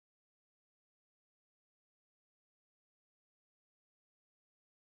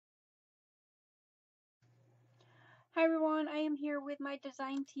Hi everyone, I am here with my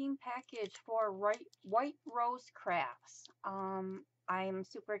design team package for White Rose Crafts. I'm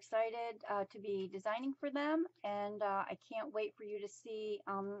super excited to be designing for them, and I can't wait for you to see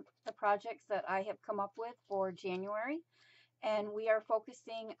the projects that I have come up with for January. And we are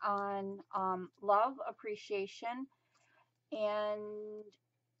focusing on love, appreciation, and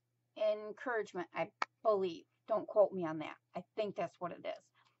encouragement, I believe. Don't quote me on that. I think that's what it is.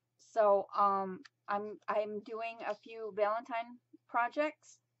 So I'm doing a few Valentine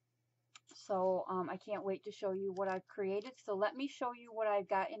projects. So I can't wait to show you what I've created. So let me show you what I've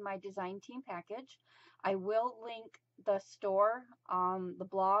got in my design team package. I will link the store, the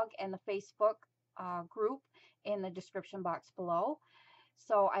blog, and the Facebook group in the description box below.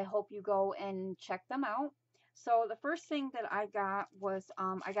 So I hope you go and check them out. So the first thing that I got was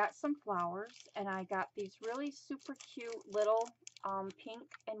I got some flowers, and I got these really super cute little pink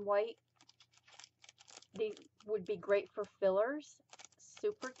and white. They would be great for fillers.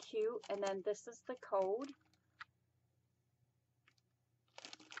 Super cute. And then this is the code.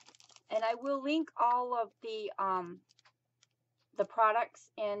 And I will link all of the products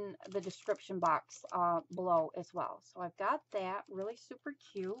in the description box below as well. So I've got that, really super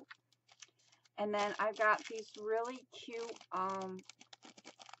cute. And then I've got these really cute,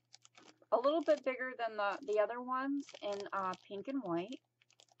 a little bit bigger than the other ones in pink and white.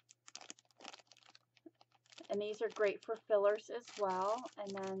 And these are great for fillers as well.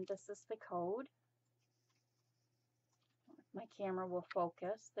 And then this is the code. My camera will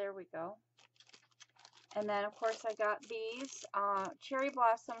focus. There we go. And then, of course, I got these cherry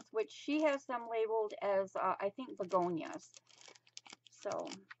blossoms, which she has them labeled as, I think, begonias. So,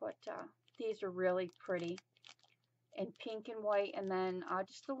 but these are really pretty in pink and white, and then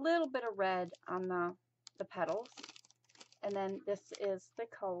just a little bit of red on the petals. And then this is the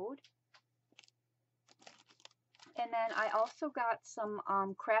code. And then I also got some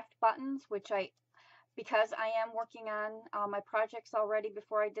craft buttons, which because I am working on my projects already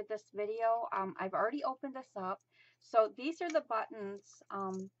before I did this video, I've already opened this up. So these are the buttons.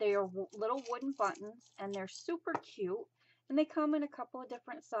 They are little wooden buttons, and they're super cute. And they come in a couple of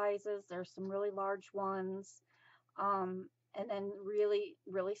different sizes. There's some really large ones, and then really,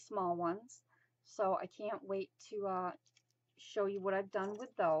 really small ones. So I can't wait to show you what I've done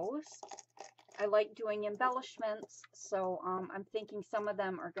with those. I like doing embellishments, so I'm thinking some of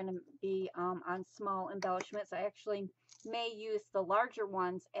them are going to be on small embellishments. I actually may use the larger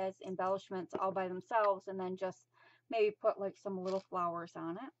ones as embellishments all by themselves, and then just maybe put like some little flowers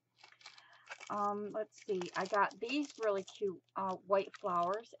on it. Let's see, I got these really cute white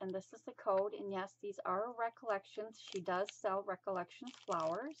flowers, and this is the code, and yes, these are Recollections. She does sell Recollections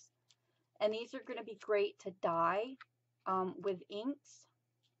flowers, and these are going to be great to dye with inks.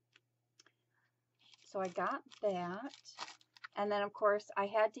 So I got that. And then, of course, I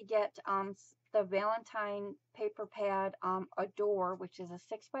had to get the Valentine paper pad Adore, which is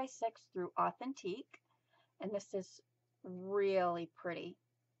a 6x6 through Authentique. And this is really pretty.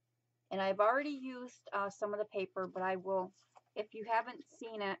 And I've already used some of the paper, but I will, if you haven't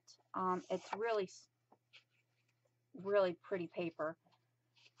seen it, it's really, really pretty paper.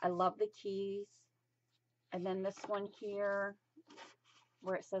 I love the keys. And then this one here,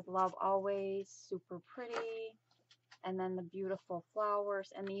 where it says Love Always, super pretty. And then the beautiful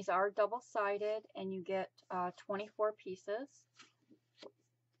flowers, and these are double-sided, and you get 24 pieces.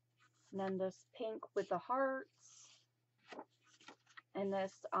 And then this pink with the hearts, and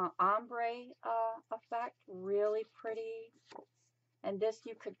this ombre effect, really pretty. And this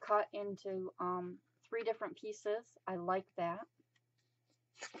you could cut into 3 different pieces. I like that.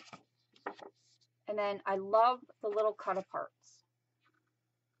 And then I love the little cut-aparts.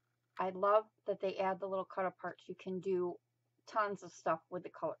 I love that they add the little cut-aparts. You can do tons of stuff with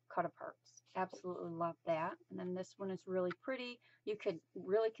the cut-aparts. Absolutely love that. And then this one is really pretty. You could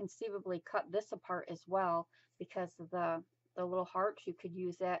really conceivably cut this apart as well, because of the little hearts. You could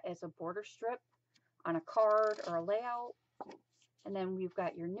use that as a border strip on a card or a layout. And then we've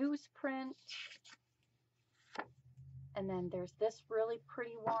got your newsprint. And then there's this really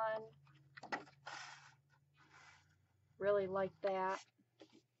pretty one. Really like that.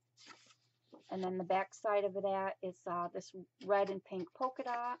 And then the back side of that is this red and pink polka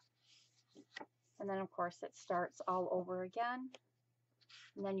dot. And then, of course, it starts all over again.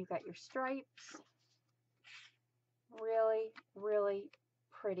 And then you've got your stripes. Really, really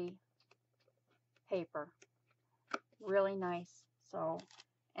pretty paper. Really nice. So,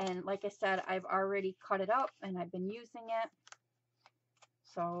 and like I said, I've already cut it up and I've been using it.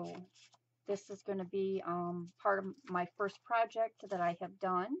 So this is going to be part of my first project that I have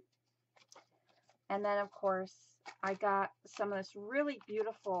done. And then, of course, I got some of this really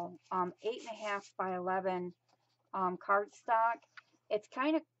beautiful 8.5 by 11 cardstock. It's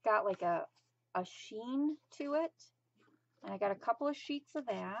kind of got like a sheen to it. And I got a couple of sheets of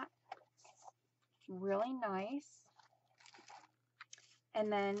that. Really nice. And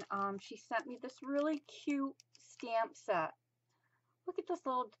then she sent me this really cute stamp set. Look at this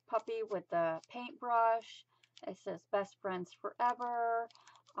little puppy with the paintbrush. It says best friends forever.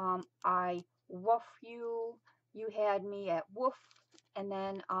 I woof you. You had me at woof. And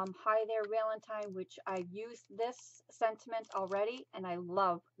then hi there Valentine, which I've used this sentiment already, and I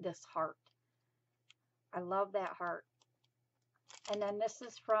love this heart. I love that heart. And then this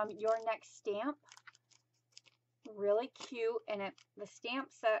is from Your Next Stamp. Really cute, and the stamp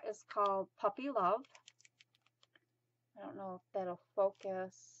set is called Puppy Love. I don't know if that'll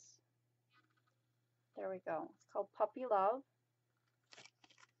focus. There we go. It's called Puppy Love.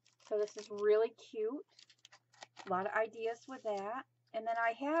 So this is really cute. A lot of ideas with that. And then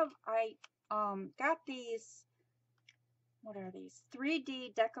I got these, what are these?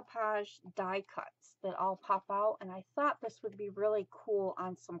 3D decoupage die cuts that all pop out, and I thought this would be really cool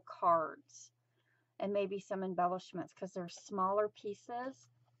on some cards and maybe some embellishments because they're smaller pieces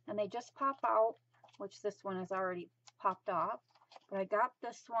and they just pop out, which this one is already popped off. But I got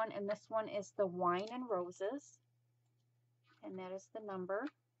this one, and this one is the Wine and Roses, and that is the number.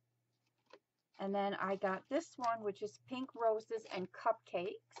 And then I got this one, which is Pink Roses and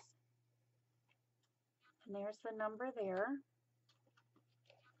Cupcakes, and there's the number there.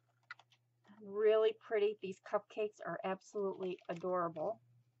 Really pretty. These cupcakes are absolutely adorable.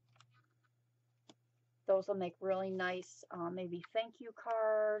 Those will make really nice maybe thank you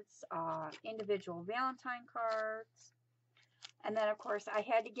cards, individual Valentine cards. And then, of course, I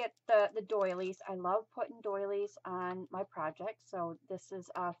had to get the doilies. I love putting doilies on my project. So this is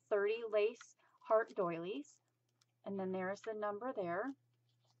 30 lace heart doilies. And then there's the number there.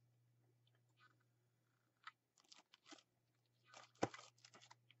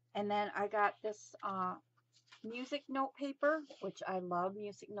 And then I got this music note paper, which I love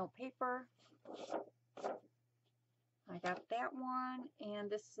music note paper. I got that one, and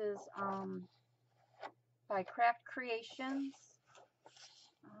this is by Craft Creations.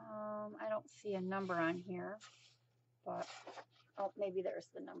 I don't see a number on here, but oh, maybe there's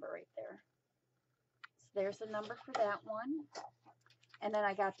the number right there. So there's the number for that one. And then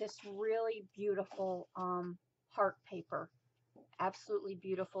I got this really beautiful heart paper. Absolutely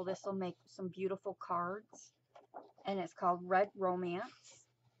beautiful. This will make some beautiful cards, and it's called Red Romance.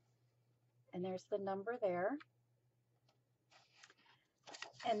 And there's the number there.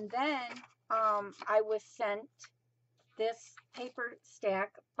 And then I was sent this paper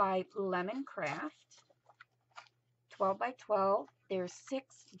stack by Lemon Craft, 12 by 12. There's 6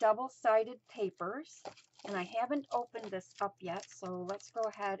 double-sided papers, and I haven't opened this up yet, so let's go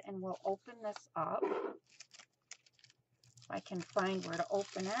ahead and we'll open this up. If I can find where to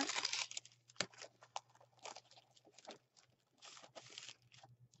open it.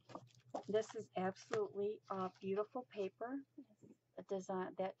 This is absolutely beautiful paper.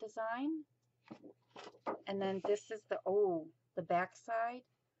 That design. And then this is the back side.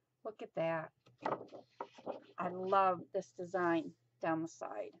 Look at that. I love this design down the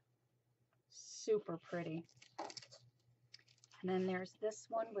side. Super pretty. And then there's this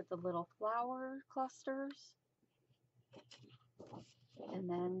one with the little flower clusters. And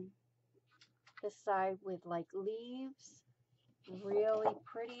then this side with like leaves. Really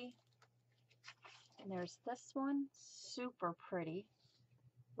pretty. And there's this one. Super pretty.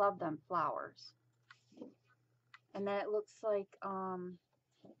 Love them flowers. And then it looks like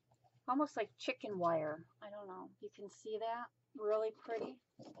almost like chicken wire. I don't know. You can see that. Really pretty.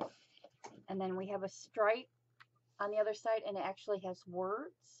 And then we have a stripe on the other side, and it actually has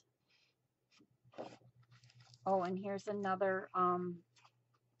words. Oh, and here's another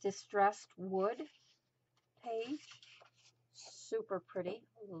distressed wood page. Super pretty.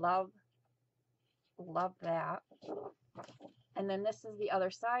 Love that. And then this is the other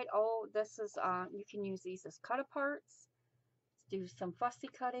side. Oh, this is, you can use these as cut aparts. Do some fussy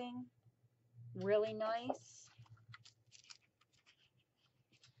cutting. Really nice.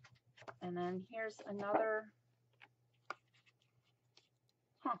 And then here's another.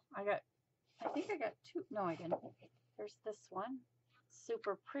 I think I got 2. No, I didn't. There's this one.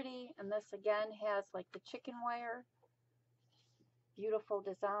 Super pretty. And this again has like the chicken wire. Beautiful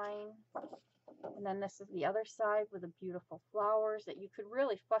design. And then this is the other side with the beautiful flowers that you could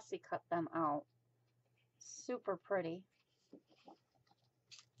really fussy cut them out. Super pretty.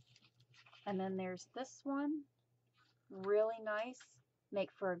 And then there's this one. Really nice. make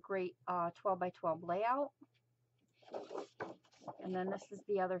for a great 12 by 12 layout. And then this is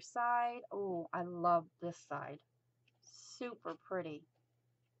the other side. Oh, I love this side. Super pretty.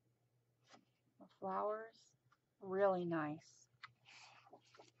 The flowers, really nice.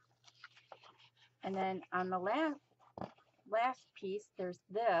 And then on the last piece, there's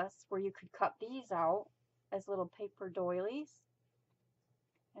this, where you could cut these out as little paper doilies.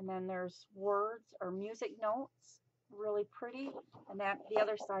 And then there's words or music notes, really pretty. And that the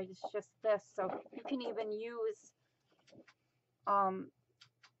other side is just this, so you can even use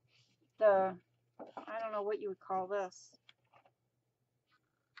the, I don't know what you would call this,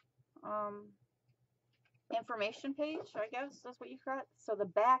 information page, I guess that's what you got. So the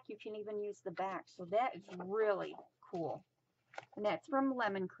back, you can even use the back, so that is really cool. And that's from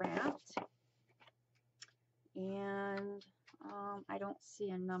Lemoncraft. And I don't see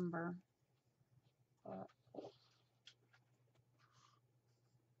a number, but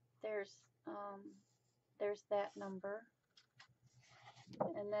there's that number.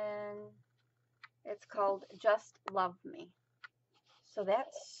 And then it's called Just Love Me. So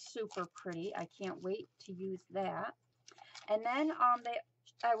that's super pretty. I can't wait to use that. And then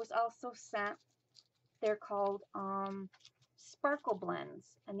I was also sent, they're called Sparkle Blends.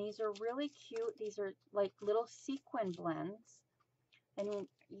 And these are really cute. These are like little sequin blends. And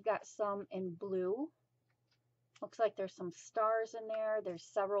you got some in blue. Looks like there's some stars in there. There's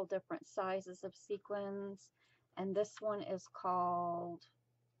several different sizes of sequins. And this one is called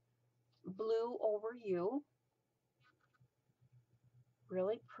Blue Over You.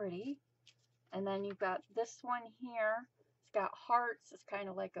 Really pretty. And then you've got this one here. It's got hearts. It's kind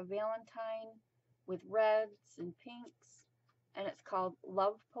of like a Valentine with reds and pinks. And it's called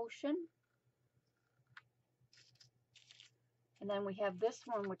Love Potion. And then we have this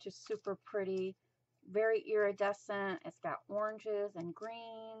one, which is super pretty. Very iridescent. It's got oranges and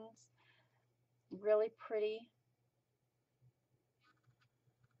greens. Really pretty.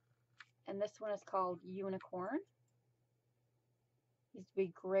 And this one is called Unicorn. These would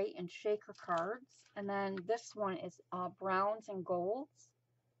be great in shaker cards. And then this one is browns and golds.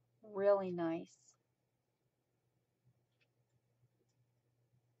 Really nice.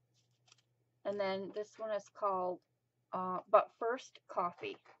 And then this one is called But First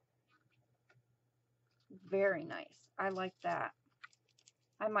Coffee. Very nice. I like that.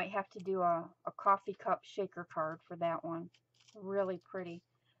 I might have to do a coffee cup shaker card for that one. Really pretty.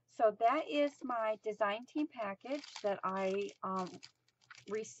 So that is my design team package that I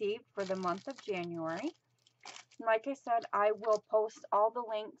received for the month of January. Like I said, I will post all the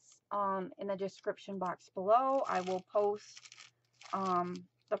links in the description box below. I will post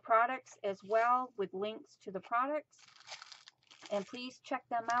the products as well with links to the products. And please check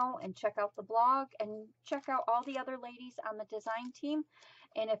them out and check out the blog and check out all the other ladies on the design team.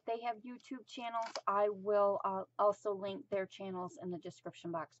 And if they have YouTube channels, I will also link their channels in the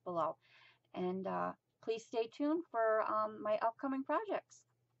description box below. And please stay tuned for my upcoming projects.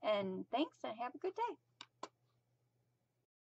 And thanks, and have a good day.